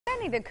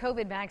Many, the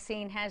COVID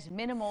vaccine has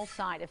minimal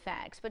side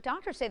effects, but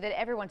doctors say that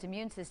everyone's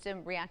immune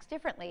system reacts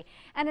differently.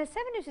 And as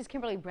 7 News'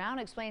 Kimberly Brown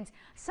explains,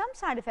 some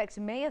side effects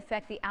may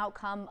affect the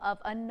outcome of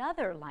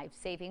another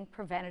life-saving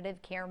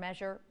preventative care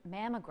measure,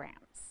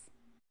 mammograms.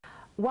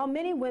 While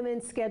many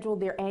women schedule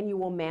their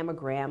annual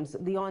mammograms,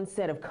 the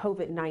onset of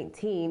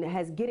COVID-19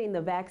 has getting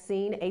the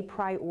vaccine a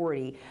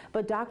priority.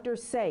 But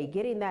doctors say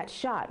getting that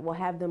shot will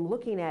have them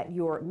looking at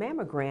your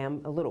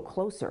mammogram a little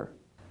closer.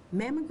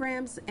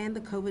 Mammograms and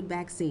the COVID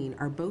vaccine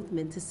are both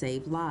meant to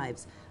save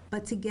lives,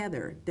 but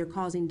together they're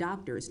causing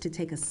doctors to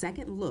take a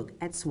second look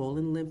at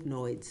swollen lymph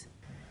nodes.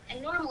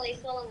 And normally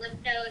swollen lymph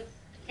nodes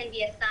can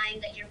be a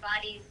sign that your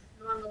body's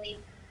normally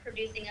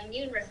producing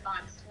immune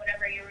response to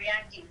whatever you're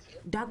reacting to.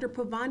 Dr.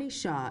 Pavani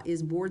Shah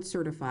is board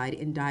certified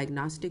in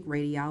diagnostic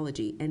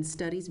radiology and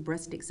studies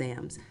breast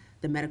exams.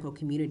 The medical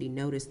community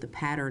noticed the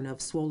pattern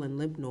of swollen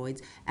lymph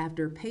nodes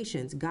after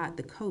patients got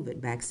the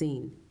COVID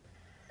vaccine.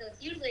 So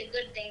it's usually a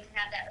good thing to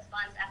have that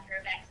response after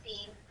a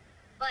vaccine.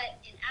 But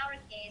in our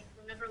case,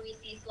 whenever we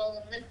see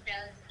swollen lymph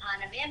nodes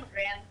on a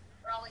mammogram,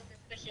 we're always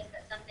suspicious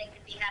that something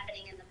could be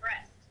happening in the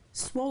breast.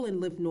 Swollen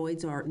lymph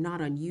nodes are not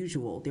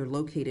unusual. They're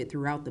located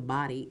throughout the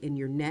body, in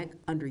your neck,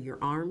 under your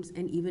arms,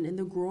 and even in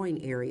the groin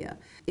area.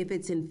 If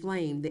it's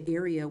inflamed, the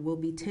area will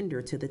be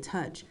tender to the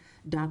touch.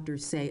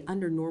 Doctors say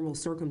under normal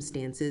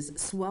circumstances,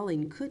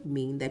 swelling could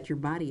mean that your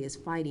body is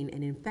fighting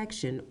an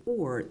infection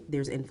or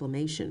there's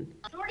inflammation.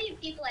 The majority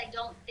of people I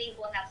don't think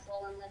will have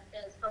swollen lymph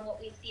nodes from what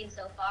we've seen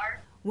so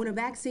far. When a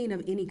vaccine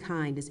of any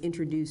kind is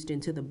introduced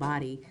into the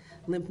body,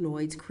 lymph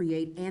nodes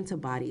create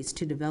antibodies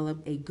to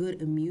develop a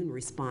good immune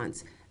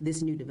response.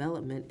 This new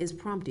development is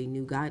prompting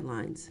new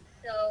guidelines.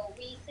 So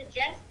we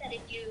suggest that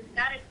if you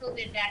got a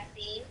COVID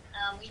vaccine,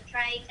 we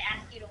try to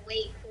ask you to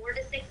wait 4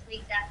 to 6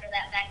 weeks after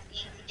that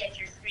vaccine to get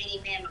your screening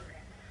mammogram.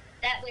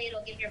 That way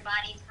it'll give your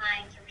body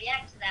time to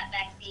react to that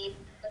vaccine,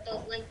 but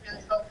those lymph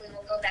nodes hopefully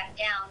will go back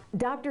down.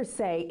 Doctors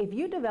say if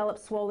you develop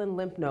swollen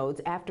lymph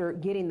nodes after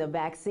getting the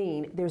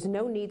vaccine, there's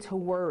no need to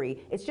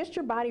worry. It's just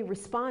your body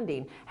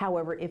responding.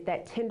 However, if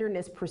that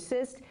tenderness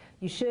persists,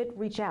 you should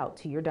reach out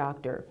to your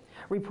doctor.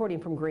 Reporting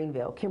from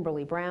Greenville,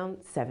 Kimberly Brown,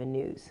 7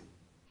 News.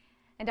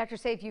 And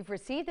doctors say if you've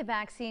received the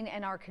vaccine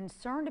and are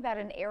concerned about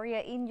an area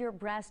in your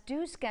breast,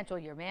 do schedule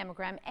your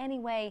mammogram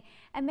anyway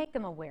and make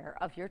them aware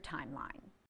of your timeline.